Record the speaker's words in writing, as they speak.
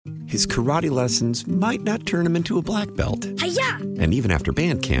his karate lessons might not turn him into a black belt. Hi-ya! And even after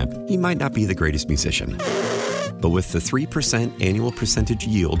band camp, he might not be the greatest musician. But with the 3% annual percentage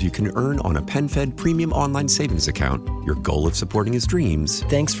yield you can earn on a PenFed premium online savings account, your goal of supporting his dreams...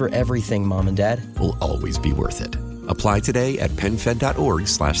 Thanks for everything, Mom and Dad. ...will always be worth it. Apply today at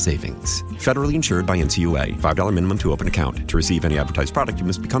PenFed.org/savings. Federally insured by NCUA. $5 minimum to open account. To receive any advertised product, you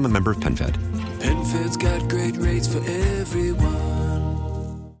must become a member of PenFed. PenFed's got great rates for everyone.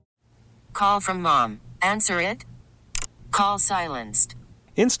 Call from mom. Answer it. Call silenced.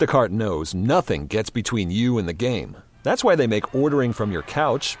 Instacart knows nothing gets between you and the game. That's why they make ordering from your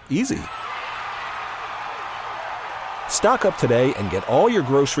couch easy. Stock up today and get all your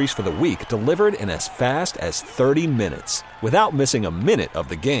groceries for the week delivered in as fast as 30 minutes without missing a minute of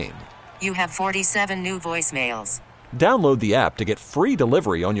the game. You have 47 new voicemails. Download the app to get free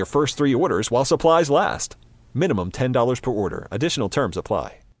delivery on your first 3 orders while supplies last. Minimum $10 per order. Additional terms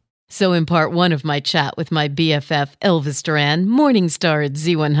apply. So in part one of my chat with my BFF, Elvis Duran, morning star at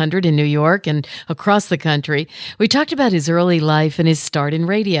Z100 in New York and across the country, we talked about his early life and his start in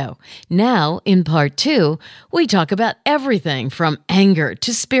radio. Now, in part two, we talk about everything from anger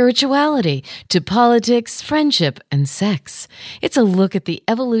to spirituality to politics, friendship, and sex. It's a look at the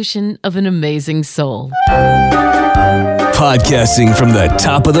evolution of an amazing soul. Podcasting from the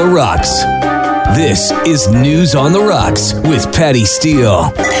top of the rocks. This is News on the Rocks with Patty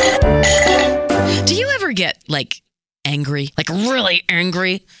Steele. Do you ever get, angry? Really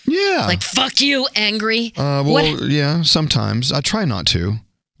angry? Yeah. Fuck you, angry? Yeah, sometimes. I try not to.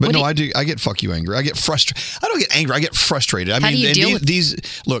 But I do. I get fuck you angry. I get frustrated. I don't get angry. I get frustrated. How do you deal with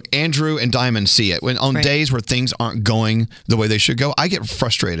these? Look, Andrew and Diamond see it. When on days where things aren't going the way they should go, I get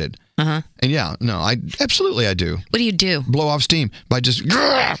frustrated. Uh-huh. And I do. What do you do? Blow off steam by just.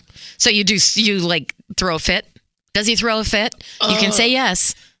 So you throw a fit? Does he throw a fit? You can say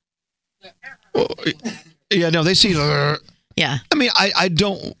yes. Well, yeah, no, they see. Yeah. I mean, I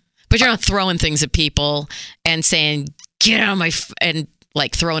don't. But you're not throwing things at people and saying, get out of my... and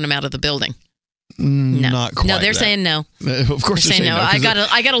throwing them out of the building. No. Not quite. No, they're saying no. Of course they're saying no. I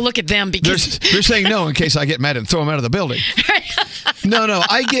gotta look at them because they're saying no in case I get mad and throw them out of the building. No,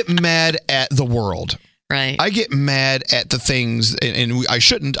 I get mad at the world. Right. I get mad at the things, and I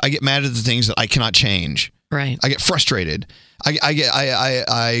shouldn't. I get mad at the things that I cannot change. Right. I get frustrated.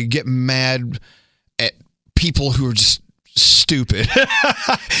 I get mad at people who are just stupid.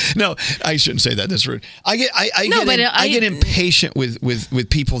 No, I shouldn't say that. That's rude. I get impatient with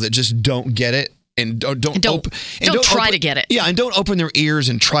people that just don't get it and don't try to get it. Yeah, and don't open their ears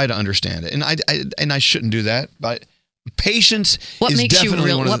and try to understand it. And I shouldn't do that. But patience what is makes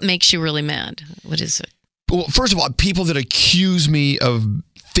definitely what makes you really mad? What is it? Well, first of all, people that accuse me of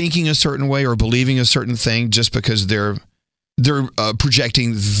thinking a certain way or believing a certain thing just because they're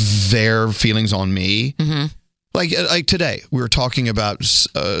projecting their feelings on me. Mm-hmm. Like today, we were talking about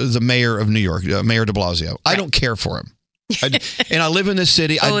the mayor of New York, Mayor de Blasio. Right. I don't care for him. And I live in this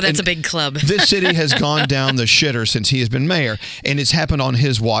city. That's a big club. This city has gone down the shitter since he has been mayor, and it's happened on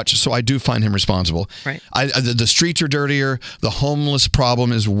his watch, so I do find him responsible. Right. The streets are dirtier. The homeless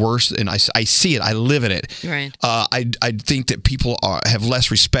problem is worse, and I see it. I live in it. Right. I think that people have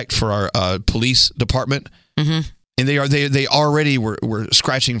less respect for our police department, mm-hmm. and they already were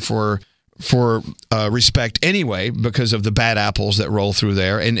scratching for respect anyway because of the bad apples that roll through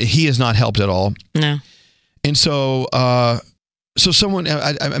there, and he has not helped at all. No. And so someone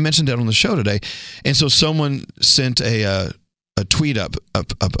I mentioned that on the show today, and so someone sent a tweet up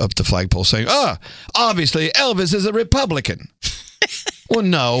the flagpole saying, obviously Elvis is a Republican." Well,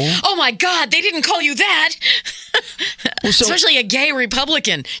 no. Oh my God, they didn't call you that. Well, especially a gay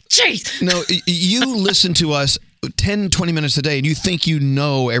Republican. Jeez. No, you listen to us 10, 20 minutes a day and you think you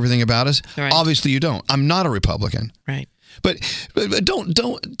know everything about us. Right. Obviously you don't. I'm not a Republican. Right. But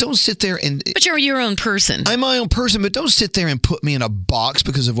don't sit there and... But you're your own person. I'm my own person, but don't sit there and put me in a box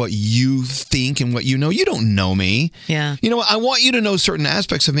because of what you think and what you know. You don't know me. Yeah. You know what? I want you to know certain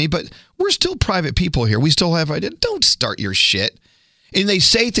aspects of me, but we're still private people here. We still have ideas. Don't start your shit. And they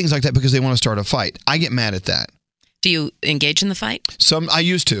say things like that because they want to start a fight. I get mad at that. Do you engage in the fight? I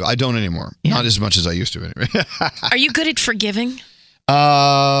used to. I don't anymore. Yeah. Not as much as I used to anyway. Are you good at forgiving?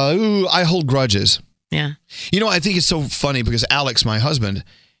 I hold grudges. Yeah. You know, I think it's so funny because Alex, my husband,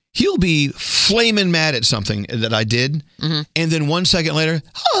 he'll be flaming mad at something that I did. Mm-hmm. And then 1 second later,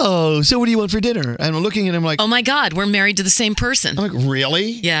 so what do you want for dinner? And I'm looking at him like, oh my God, we're married to the same person. I'm like, really?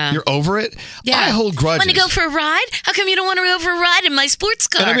 Yeah. You're over it? Yeah. I hold grudges. Want to go for a ride? How come you don't want to go for a ride in my sports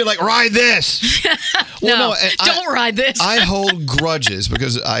car? And I'd be like, ride this. Well, don't ride this. I hold grudges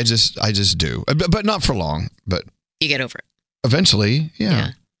because I just do. But not for long. But you get over it. Eventually, yeah.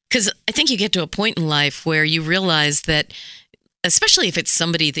 Because I think you get to a point in life where you realize that, especially if it's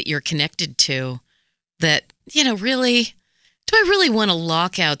somebody that you're connected to, that, really, do I really want to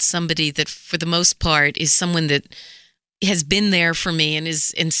lock out somebody that for the most part is someone that has been there for me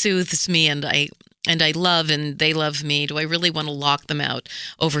and soothes me and I love and they love me? Do I really want to lock them out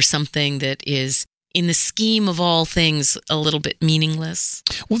over something that is, in the scheme of all things, a little bit meaningless?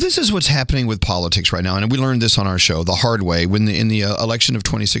 Well, this is what's happening with politics right now. And we learned this on our show the hard way when in the election of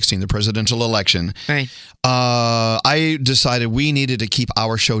 2016, the presidential election. Right. I decided we needed to keep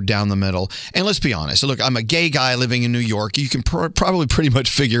our show down the middle. And let's be honest. Look, I'm a gay guy living in New York. You can probably pretty much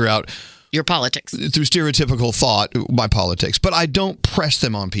figure out your politics through stereotypical thought, my politics. But I don't press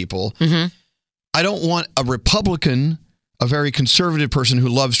them on people. Mm-hmm. I don't want a Republican, a very conservative person who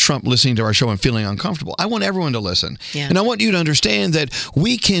loves Trump, listening to our show and feeling uncomfortable. I want everyone to listen. Yeah. And I want you to understand that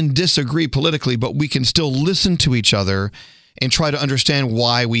we can disagree politically, but we can still listen to each other and try to understand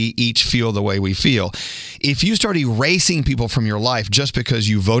why we each feel the way we feel. If you start erasing people from your life just because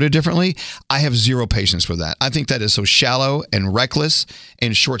you voted differently, I have zero patience for that. I think that is so shallow and reckless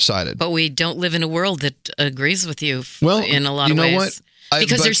and short-sighted. But we don't live in a world that agrees with you in a lot of ways. You know what?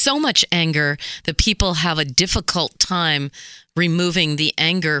 Because there's so much anger that people have a difficult time removing the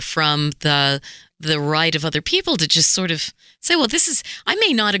anger from the right of other people to just sort of say, well, I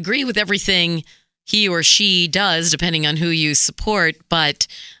may not agree with everything he or she does, depending on who you support, but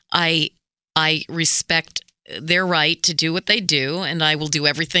I respect their right to do what they do, and I will do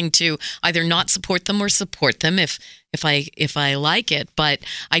everything to either not support them or support them if I like it. But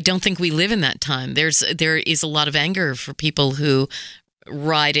I don't think we live in that time. There is a lot of anger for people who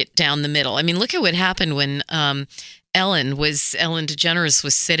ride it down the middle. I mean, look at what happened when Ellen DeGeneres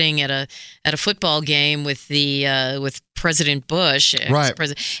was sitting at a football game with with President Bush, right?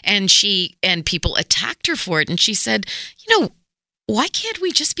 And people attacked her for it, and she said, why can't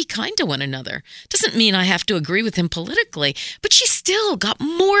we just be kind to one another? Doesn't mean I have to agree with him politically, but she still got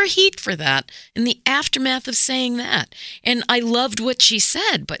more heat for that in the aftermath of saying that. And I loved what she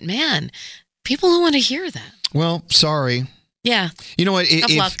said, but man, people don't want to hear that. Well, sorry. Yeah. You know what?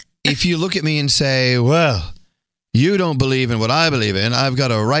 If you look at me and say, well, you don't believe in what I believe in, I've got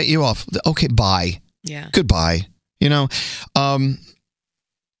to write you off. Okay, bye. Yeah. Goodbye. If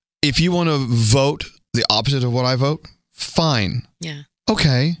you want to vote the opposite of what I vote, fine. Yeah.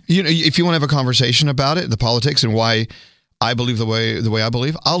 Okay. If you want to have a conversation about it, the politics and why I believe the way I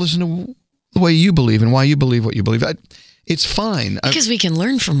believe, I'll listen to the way you believe and why you believe what you believe. It's fine. Because we can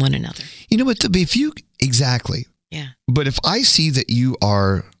learn from one another. You know what? Exactly. Yeah. But if I see that you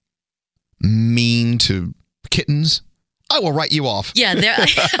are mean to kittens, I will write you off. Yeah.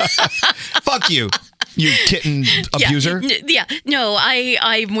 Fuck you, you kitten abuser. Yeah. No,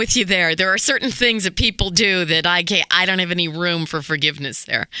 I'm with you there. There are certain things that people do that I don't have any room for forgiveness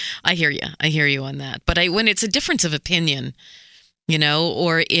there. I hear you on that. But when it's a difference of opinion,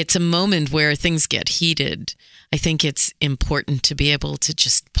 or it's a moment where things get heated, I think it's important to be able to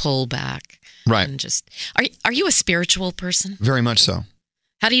just pull back. Right. And just are you a spiritual person? Very much so.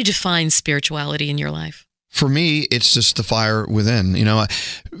 How do you define spirituality in your life? For me, it's just the fire within.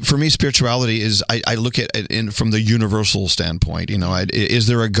 For me, spirituality is I look at it from the universal standpoint. Is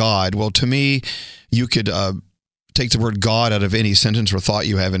there a God? Well, to me, you could take the word God out of any sentence or thought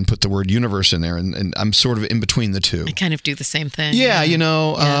you have and put the word universe in there, and I'm sort of in between the two. I kind of do the same thing. Yeah,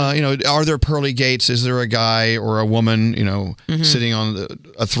 are there pearly gates? Is there a guy or a woman, sitting on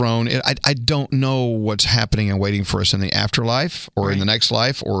a throne? I don't know what's happening and waiting for us in the afterlife or in the next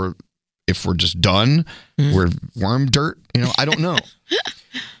life, or if we're just done, we're worm dirt. I don't know.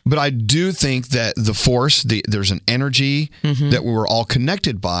 But I do think that the force, there's an energy that we're all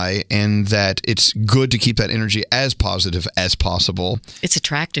connected by, and that it's good to keep that energy as positive as possible. It's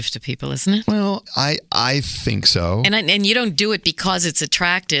attractive to people, isn't it? Well, I think so. And you don't do it because it's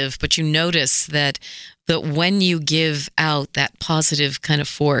attractive, but you notice that when you give out that positive kind of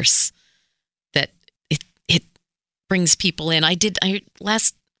force, that it brings people in.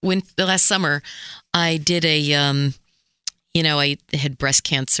 Last summer, I did I had breast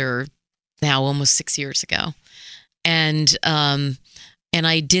cancer now almost 6 years ago. And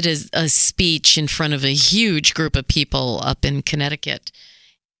I did a speech in front of a huge group of people up in Connecticut.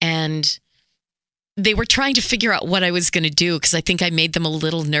 And they were trying to figure out what I was going to do, because I think I made them a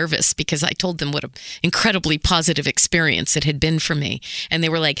little nervous, because I told them what an incredibly positive experience it had been for me. And they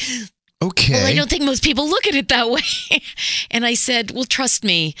were like, okay, well, I don't think most people look at it that way. And I said, well, trust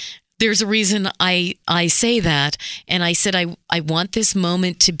me, there's a reason I say that. And I said, I want this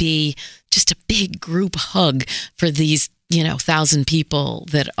moment to be just a big group hug for these, 1,000 people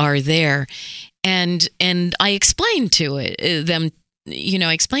that are there. And I explained to them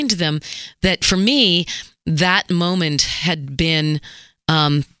I explained to them that for me, that moment had been,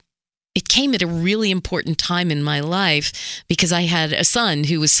 it came at a really important time in my life because I had a son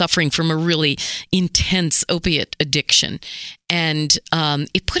who was suffering from a really intense opiate addiction. And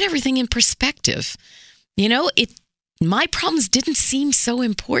it put everything in perspective. My problems didn't seem so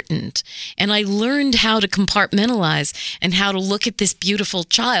important. And I learned how to compartmentalize and how to look at this beautiful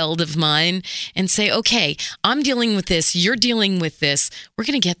child of mine and say, okay, I'm dealing with this. You're dealing with this. We're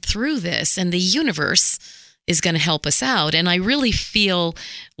going to get through this. And the universe is going to help us out. And I really feel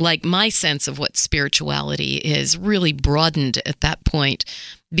like my sense of what spirituality is really broadened at that point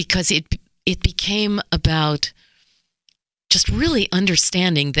because it became about just really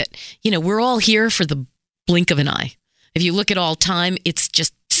understanding that, we're all here for the blink of an eye. If you look at all time, it's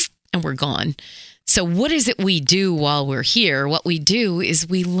just, and we're gone. So what is it we do while we're here? What we do is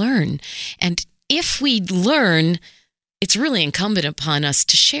we learn. And if we learn, it's really incumbent upon us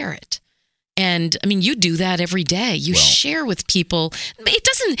to share it. And you do that every day. You share with people.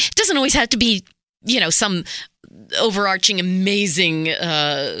 It doesn't always have to be, some overarching, amazing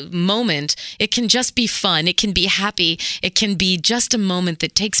moment. It can just be fun. It can be happy. It can be just a moment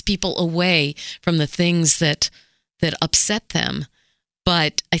that takes people away from the things that upset them.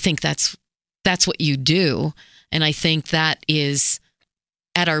 But I think that's what you do. And I think that is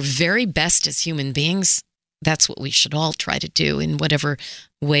at our very best as human beings. That's what we should all try to do in whatever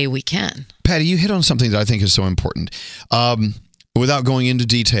way we can. Patty, you hit on something that I think is so important. Without going into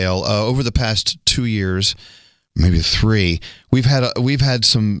detail, over the past 2 years, maybe 3, we've had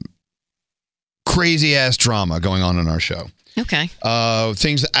some crazy ass drama going on in our show. Okay.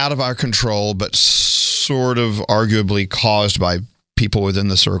 Things out of our control, but sort of arguably caused by people within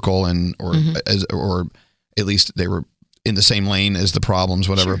the circle, or at least they were in the same lane as the problems,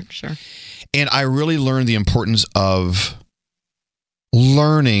 whatever. Sure. And I really learned the importance of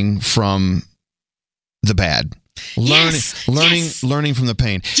learning from the bad. Learning from the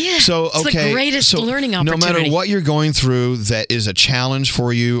pain. Yeah, so it's the greatest learning opportunity. No matter what you're going through that is a challenge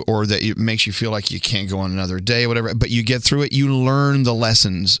for you or that it makes you feel like you can't go on another day or whatever, but you get through it, you learn the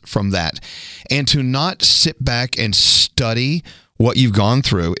lessons from that. And to not sit back and study what you've gone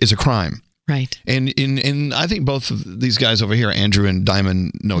through is a crime. Right. And I think both of these guys over here, Andrew and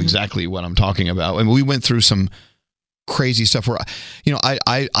Diamond, know exactly what I'm talking about. And we went through some crazy stuff where,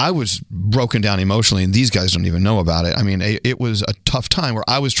 I was broken down emotionally, and these guys don't even know about it. It was a tough time where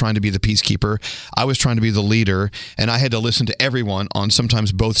I was trying to be the peacekeeper. I was trying to be the leader, and I had to listen to everyone on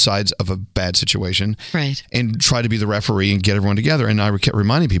sometimes both sides of a bad situation. Right. And try to be the referee and get everyone together. And I kept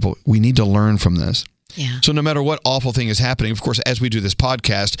reminding people, we need to learn from this. Yeah. So no matter what awful thing is happening, of course, as we do this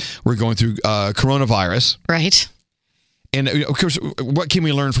podcast, we're going through coronavirus. Right. And of course, what can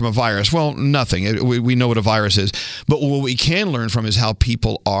we learn from a virus? Well, nothing. We know what a virus is. But what we can learn from is how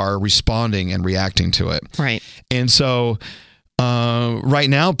people are responding and reacting to it. Right. And so right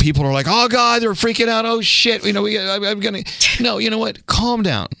now, people are like, oh, God, they're freaking out. Oh, shit. I'm going to. No, you know what? Calm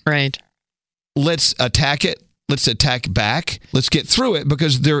down. Right. Let's attack it. Let's attack back. Let's get through it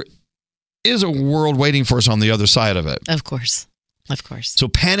because there is a world waiting for us on the other side of it. Of course. So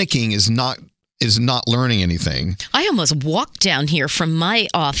panicking is not learning anything. I almost walked down here from my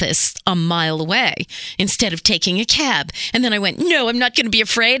office a mile away instead of taking a cab. And then I went, no, I'm not going to be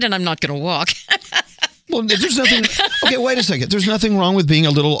afraid and I'm not going to walk. Well, there's nothing. Okay, wait a second. There's nothing wrong with being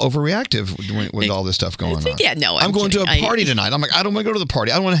a little overreactive with all this stuff going on. Yeah, no, I'm going to a party tonight. I'm like, I don't want to go to the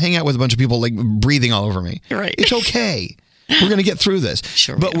party. I don't want to hang out with a bunch of people like breathing all over me. Right. It's okay. We're going to get through this.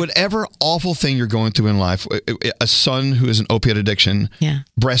 Sure. But whatever awful thing you're going through in life, a son who has an opiate addiction,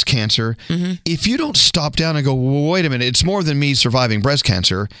 breast cancer, if you don't stop down and go, well, wait a minute, it's more than me surviving breast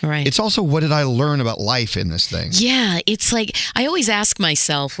cancer. Right. It's also, what did I learn about life in this thing? Yeah. It's like, I always ask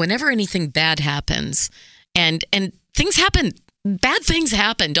myself, whenever anything bad happens, and things happen, bad things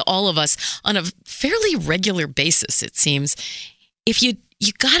happen to all of us on a fairly regular basis, it seems. If you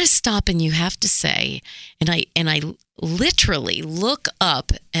got to stop and you have to say, and I literally look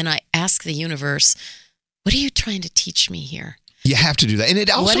up and I ask the universe, what are you trying to teach me here? You have to do that. And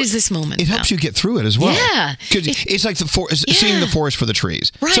it also, what is this moment It helps you get through it as well. Yeah. Because it's like seeing the forest for the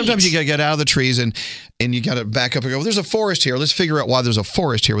trees. Right. Sometimes you got to get out of the trees and you got to back up and go, well, there's a forest here. Let's figure out why there's a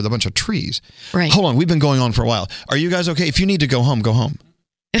forest here with a bunch of trees. Right. Hold on. We've been going on for a while. Are you guys okay? If you need to go home, go home.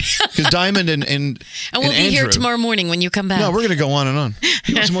 Because Diamond and we'll be Andrew, here tomorrow morning when you come back. No, we're going to go on and on.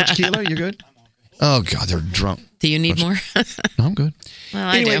 You want some more tequila? You good? Oh, God, they're drunk. Do you need more? No, I'm good. Well,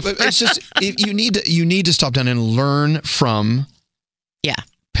 anyway, I do. But it's just you need to stop down and learn from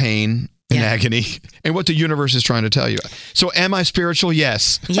pain in agony and what the universe is trying to tell you. So am I spiritual?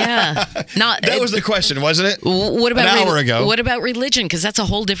 Yes. Yeah. That was the question, wasn't it? What about an hour ago? What about religion? Because that's a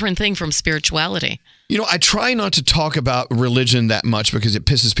whole different thing from spirituality. I try not to talk about religion that much because it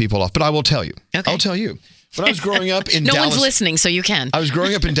pisses people off, but I will tell you. Okay. I'll tell you. When I was growing up in no Dallas... one's listening, so you can. I was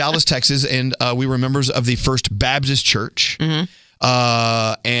growing up in Dallas, Texas, and we were members of the First Baptist Church. Mm-hmm.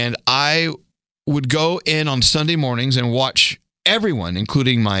 And I would go in on Sunday mornings and watch everyone,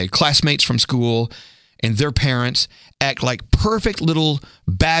 including my classmates from school and their parents, act like perfect little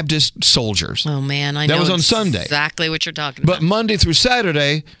Baptist soldiers. Oh, man, I know. That was on Sunday. Exactly what you're talking about. But Monday through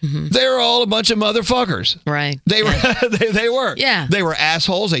Saturday, they were all a bunch of motherfuckers. Right. They were. They were. Yeah. They were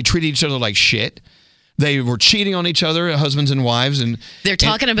assholes. They treated each other like shit. They were cheating on each other, husbands and wives. And they're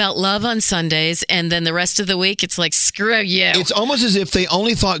talking about love on Sundays, and then the rest of the week, it's like, screw you. It's almost as if they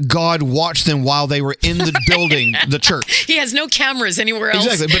only thought God watched them while they were in the building, the church. He has no cameras anywhere else.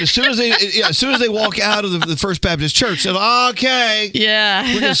 Exactly. But as soon as they walk out of the First Baptist Church, they're like, okay, yeah,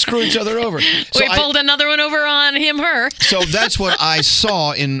 we're going to screw each other over. So we pulled another one over on him, her. So that's what I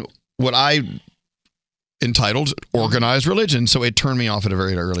saw in what I entitled organized religion, so it turned me off at a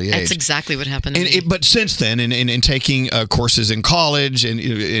very early age. That's exactly what happened to me. But since then, in taking courses in college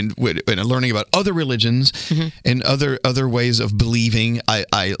and learning about other religions and other ways of believing,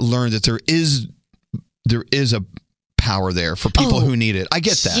 I learned that there is a power there for people who need it. I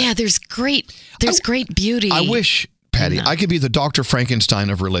get that. Yeah, there's great beauty. I wish, Patty, I could be the Dr. Frankenstein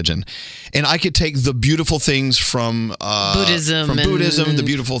of religion, and I could take the beautiful things from Buddhism, the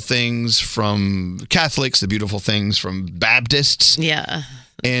beautiful things from Catholics, the beautiful things from Baptists,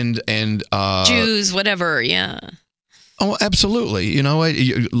 and Jews, whatever, yeah. Oh, absolutely. You know,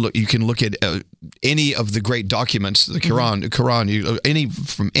 you can look at any of the great documents, the Quran,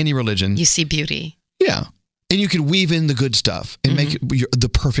 from any religion. You see beauty. Yeah. And you can weave in the good stuff and make it the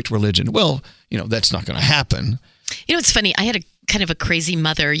perfect religion. Well, that's not going to happen. It's funny. I had a kind of a crazy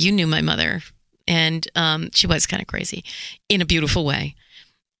mother. You knew my mother, and she was kind of crazy in a beautiful way.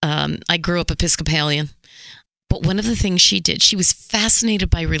 I grew up Episcopalian, but one of the things she did, she was fascinated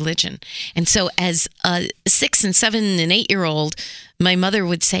by religion. And so as a 6 and 7 and 8-year-old, my mother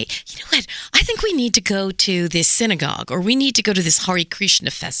would say, you know what, I think we need to go to this synagogue, or we need to go to this Hare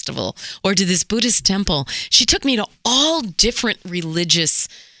Krishna festival, or to this Buddhist temple. She took me to all different religious,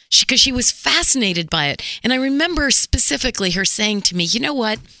 because she was fascinated by it. And I remember specifically her saying to me, you know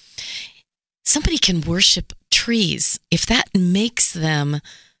what, somebody can worship trees. If that makes them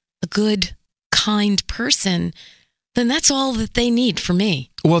a good, kind person, then that's all that they need for me.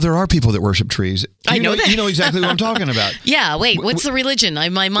 Well, there are people that worship trees. I know that. You know exactly what I'm talking about. Yeah, wait, what's the religion? My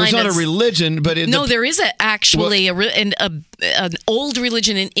mind it's not a religion, but... there is an old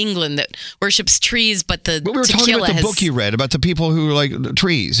religion in England that worships trees, but we were talking about the book you read, about the people who like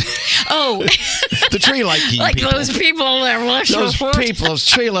trees. Oh. The tree-liking like people. Those people that worship those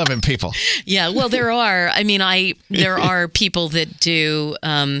tree-loving people. Yeah, well, there are people that do...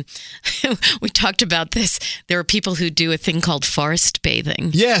 we talked about this. There are people who do a thing called forest bathing.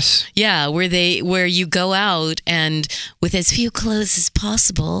 Yes. Yeah, where you go out and with as few clothes as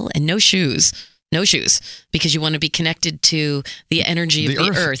possible and no shoes, because you want to be connected to the energy of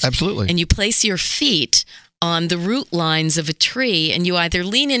the earth. Absolutely. And you place your feet on the root lines of a tree, and you either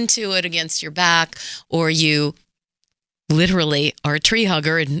lean into it against your back, or you literally are a tree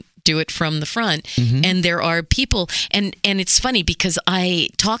hugger and do it from the front. Mm-hmm. And there are people, and it's funny because I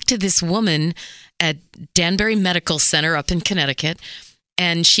talked to this woman at Danbury Medical Center up in Connecticut,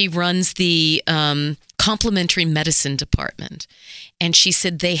 and she runs the complementary medicine department. And she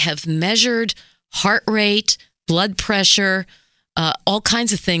said they have measured heart rate, blood pressure, all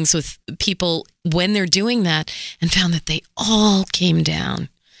kinds of things with people when they're doing that, and found that they all came down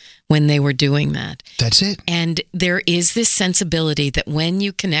when they were doing that. That's it. And there is this sensibility that when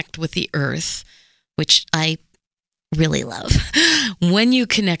you connect with the earth, which I really love, when you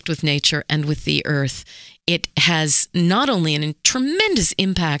connect with nature and with the earth, it has not only a tremendous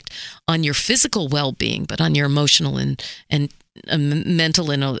impact on your physical well-being, but on your emotional and mental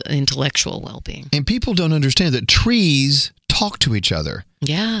and intellectual well-being. And people don't understand that trees talk to each other.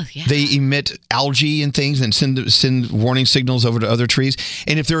 Yeah. They emit algae and things and send warning signals over to other trees.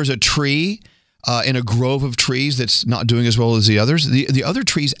 And if there is a tree in a grove of trees that's not doing as well as the others, the other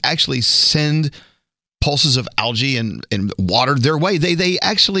trees actually send pulses of algae and water their way. They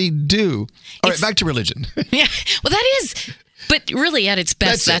actually do. All right, back to religion. Yeah. Well, that is, but really at its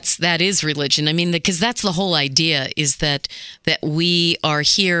best, that is religion. I mean, because that's the whole idea, is that we are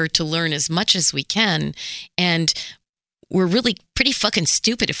here to learn as much as we can. And we're really pretty fucking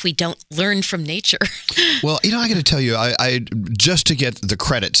stupid if we don't learn from nature. Well, I got to tell you, I just to get the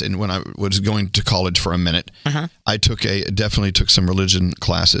credits, and when I was going to college for a minute, I definitely took some religion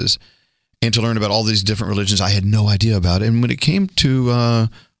classes, and to learn about all these different religions I had no idea about. And when it came to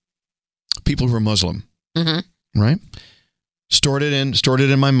people who are Muslim, right, stored it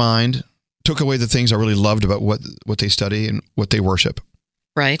in my mind, took away the things I really loved about what they study and what they worship.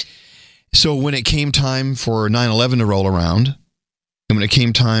 Right. So when it came time for 9/11 to roll around, and when it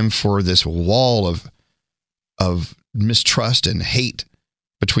came time for this wall of mistrust and hate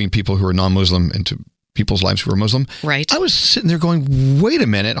between people who are non-Muslim and to people's lives who are Muslim, right, I was sitting there going, wait a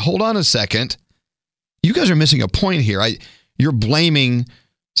minute, hold on a second. You guys are missing a point here. You're blaming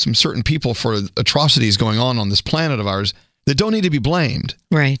some certain people for atrocities going on this planet of ours that don't need to be blamed.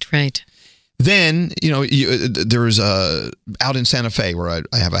 Right, right. Then, there's out in Santa Fe, where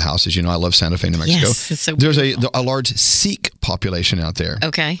I have a house, as you know, I love Santa Fe, New Mexico. Yes, it's so there's beautiful. a large Sikh population out there.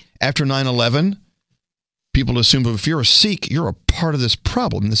 Okay. After 9/11, people assumed if you're a Sikh, you're a part of this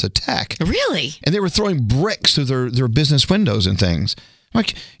problem, this attack. Really? And they were throwing bricks through their business windows and things.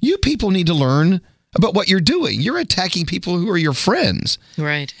 Like, you people need to learn about what you're doing. You're attacking people who are your friends.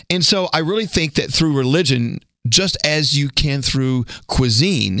 Right. And so I really think that through religion, just as you can through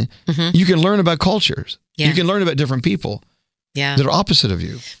cuisine, you can learn about cultures. Yeah. You can learn about different people that are opposite of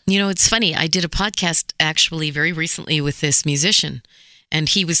you. It's funny. I did a podcast actually very recently with this musician, and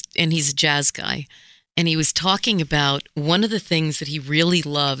he's a jazz guy. And he was talking about one of the things that he really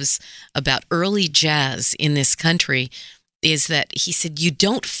loves about early jazz in this country is that he said, you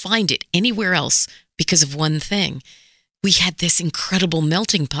don't find it anywhere else because of one thing. We had this incredible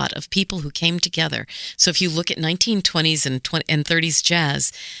melting pot of people who came together. So if you look at 1920s and 30s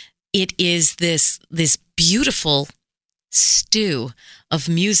jazz, it is this beautiful stew of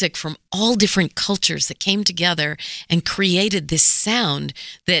music from all different cultures that came together and created this sound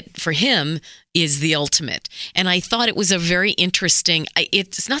that for him is the ultimate. And I thought it was a very interesting,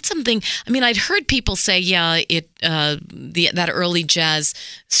 it's not something, I'd heard people say, that early jazz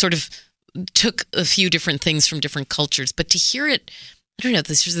sort of took a few different things from different cultures, but to hear it, I don't know,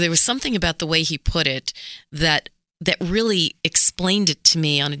 there was something about the way he put it that really explained it to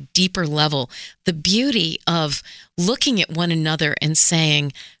me on a deeper level. The beauty of looking at one another and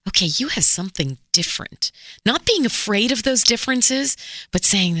saying, okay, you have something different. Not being afraid of those differences, but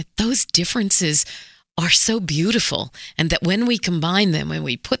saying that those differences are so beautiful and that when we combine them, when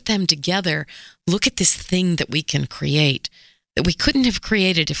we put them together, look at this thing that we can create that we couldn't have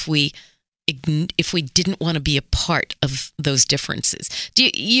created if we didn't want to be a part of those differences. Do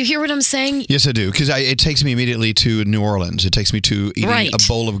you hear what I'm saying? Yes, I do, because it takes me immediately to New Orleans. It takes me to eating a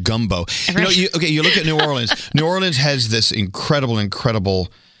bowl of gumbo. Right. You look at New Orleans. New Orleans has this incredible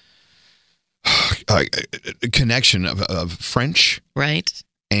connection of French, right,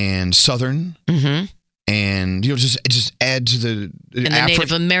 and Southern, and just add to the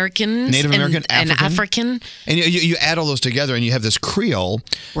Native American, and African, and you add all those together, and you have this Creole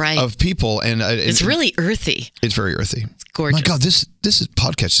of people, and it's really earthy. It's very earthy. It's gorgeous. My God, this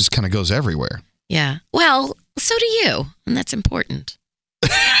podcast just kind of goes everywhere. Yeah. Well, so do you, and that's important.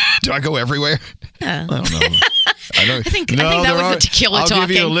 Do I go everywhere? Yeah. I don't know. I think that was the tequila talking. I'll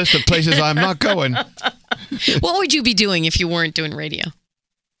give you a list of places I'm not going. What would you be doing if you weren't doing radio?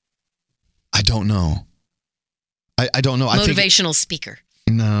 I don't know. I don't know. Motivational speaker.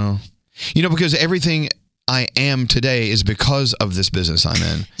 No. Because everything I am today is because of this business I'm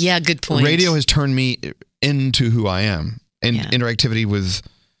in. Yeah, good point. Radio has turned me into who I am, and interactivity with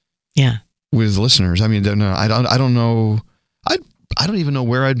listeners. I don't know. I don't even know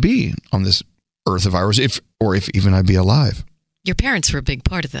where I'd be on this earth of ours, if even I'd be alive. Your parents were a big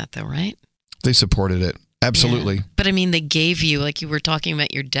part of that, though, right? They supported it. Absolutely. Yeah. But they gave you, like you were talking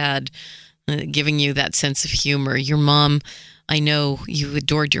about your dad, giving you that sense of humor. Your mom, I know you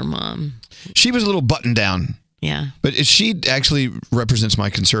adored your mom. She was a little buttoned down. Yeah. But she actually represents my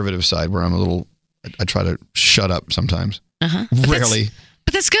conservative side, where I try to shut up sometimes. Rarely.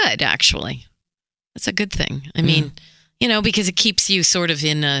 But that's good, actually. That's a good thing. Because it keeps you sort of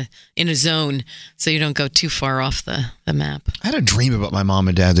in a zone, so you don't go too far off the map. I had a dream about my mom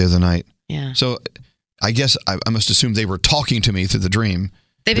and dad the other night. Yeah. So I guess I must assume they were talking to me through the dream.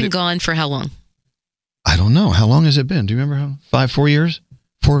 They've been gone for how long? I don't know. How long has it been? Do you remember how? 4 years?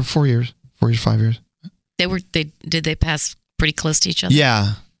 4 years? 4 years, 5 years? Did they pass pretty close to each other?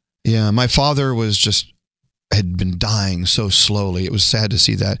 Yeah. Yeah. My father had been dying so slowly. It was sad to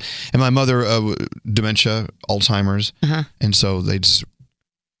see that. And my mother, dementia, Alzheimer's. And so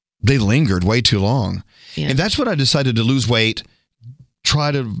they lingered way too long. Yeah. And that's when I decided to lose weight,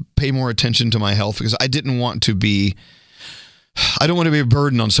 try to pay more attention to my health, because I didn't want to be I don't want to be a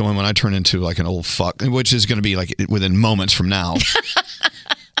burden on someone when I turn into like an old fuck, which is going to be like within moments from now.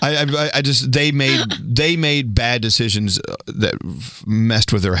 I just they made bad decisions that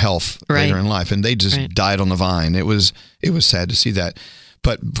messed with their health later in life, and they just died on the vine. It was sad to see that,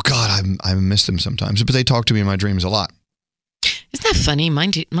 but God, I miss them sometimes. But they talk to me in my dreams a lot. Isn't that funny?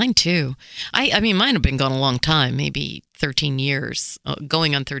 Mine too. I mean, mine have been gone a long time, maybe 13 years,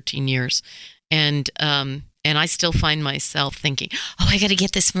 going on 13 years, and I still find myself thinking, oh, I got to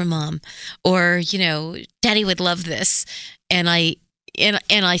get this for Mom, or Daddy would love this, and I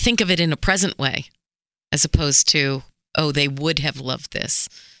think of it in a present way, as opposed to, oh, they would have loved this.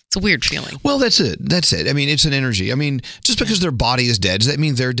 It's a weird feeling. Well, that's it. I mean, it's an energy. I mean, just because their body is dead, does that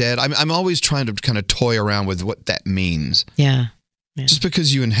mean they're dead? I'm always trying to kind of toy around with what that means. Yeah. Just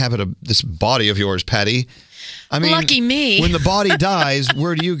because you inhabit this body of yours, Patty. I mean, lucky me. When the body dies,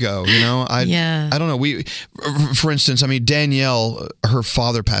 where do you go? I don't know. For instance, I mean, Danielle, her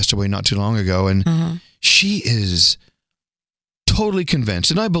father passed away not too long ago, and she is totally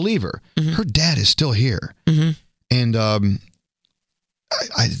convinced, and I believe her. Her dad is still here, and I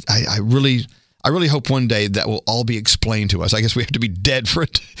really hope one day that will all be explained to us. I guess we have to be dead for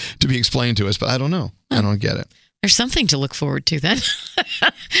it to be explained to us, but I don't know. I don't get it. There's something to look forward to then.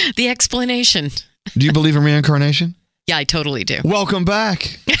 The explanation. Do you believe in reincarnation? Yeah, I totally do. Welcome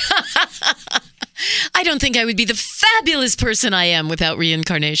back. I don't think I would be the fabulous person I am without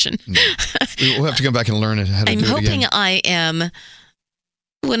reincarnation. We'll have to come back and learn how to do it again. I'm hoping I am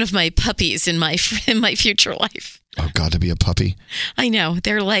one of my puppies in my future life. Oh, God, to be a puppy. I know.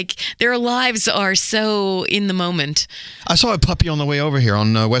 They're like, their lives are so in the moment. I saw a puppy on the way over here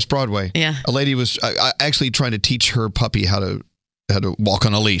on West Broadway. Yeah. A lady was actually trying to teach her puppy how to walk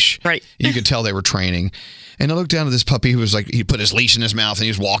on a leash. Right. You could tell they were training. And I looked down at this puppy who was like, he put his leash in his mouth and he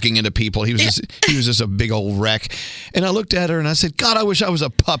was walking into people. He was just a big old wreck. And I looked at her and I said, God, I wish I was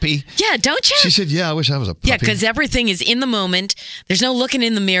a puppy. Yeah, don't you? She said, yeah, I wish I was a puppy. Yeah, because everything is in the moment. There's no looking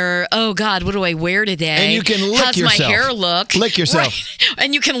in the mirror. Oh, God, what do I wear today? And you can lick How's yourself. My hair look? Lick yourself. Right.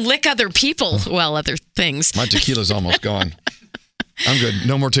 And you can lick other people. Well, other things. My tequila's almost gone. I'm good.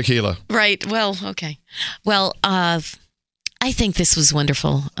 No more tequila. Right. Well, okay. Well, I think this was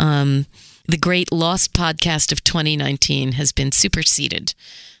wonderful. The great Lost podcast of 2019 has been superseded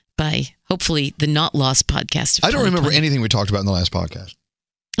by, hopefully, the Not Lost podcast of 2020. I don't remember anything we talked about in the last podcast.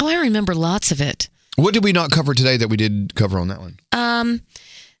 Oh, I remember lots of it. What did we not cover today that we did cover on that one? No,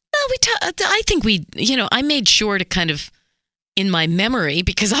 I think I made sure to kind of, in my memory,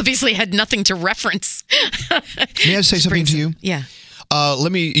 because obviously I had nothing to reference. May I say something to you? Yeah.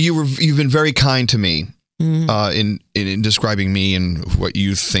 You've been very kind to me. In describing me and what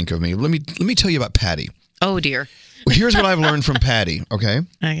you think of me. Let me tell you about Patty. Oh, dear. Here's what I've learned from Patty, okay?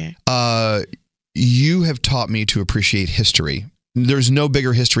 Okay. You have taught me to appreciate history. There's no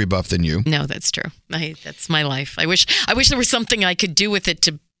bigger history buff than you. No, that's true. That's my life. I wish there was something I could do with it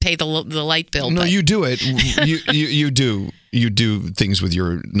to pay the light bill. No, you do it. You do things with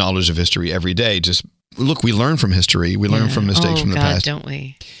your knowledge of history every day. Just look, we learn from history. We learn from mistakes from the past. Don't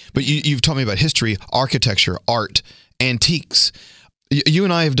we? But you've taught me about history, architecture, art, antiques. You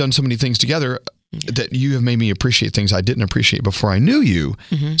and I have done so many things together that you have made me appreciate things I didn't appreciate before I knew you.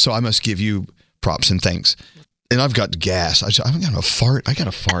 So I must give you props and thanks. And I've got gas. I got a fart. I got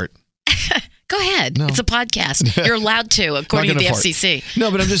a fart. Go ahead. No. It's a podcast. You're allowed to, according to the FCC.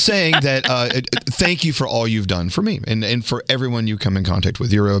 No, but I'm just saying that thank you for all you've done for me and for everyone you come in contact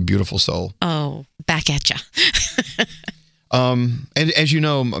with. You're a beautiful soul. Oh, back at you. And as you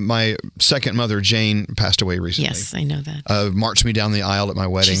know, my second mother, Jane, passed away recently. Yes, I know that. Marched me down the aisle at my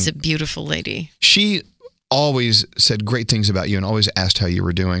wedding. She's a beautiful lady. She always said great things about you and always asked how you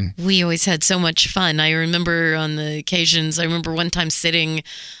were doing. We always had so much fun. I remember on the occasions, I remember one time sitting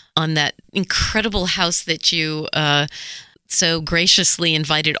on that incredible house that you so graciously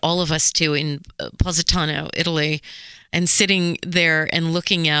invited all of us to in Positano, Italy, and sitting there and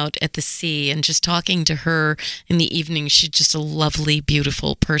looking out at the sea and just talking to her in the evening. She's just a lovely,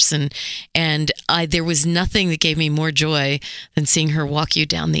 beautiful person. And there was nothing that gave me more joy than seeing her walk you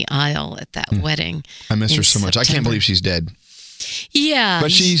down the aisle at that wedding. I miss her so much. I can't believe she's dead. Yeah.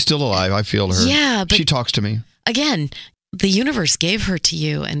 But she's still alive. I feel her. Yeah. But she talks to me. Again, the universe gave her to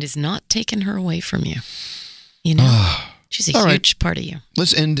you and is not taking her away from you. You know, she's a huge part of you.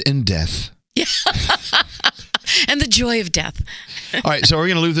 Let's end in death. Yeah. And the joy of death. All right, so are we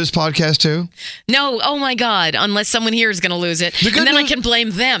going to lose this podcast too? No, oh my God, unless someone here is going to lose it. And then I can blame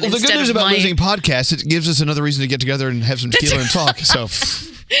them. Well, the good news about losing podcasts, it gives us another reason to get together and have some tequila and talk. So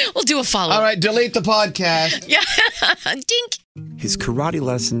We'll do a follow-up. All right, delete the podcast. Yeah. Dink. His karate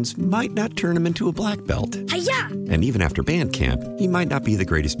lessons might not turn him into a black belt. Hi-ya! And even after band camp, he might not be the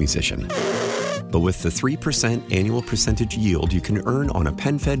greatest musician. But with the 3% annual percentage yield you can earn on a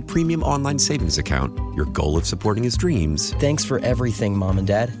PenFed premium online savings account, your goal of supporting his dreams... Thanks for everything, Mom and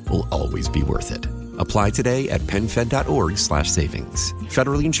Dad. ...will always be worth it. Apply today at PenFed.org/savings.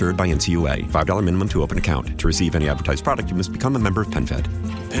 Federally insured by NCUA. $5 minimum to open account. To receive any advertised product, you must become a member of PenFed.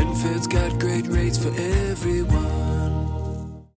 PenFed's got great rates for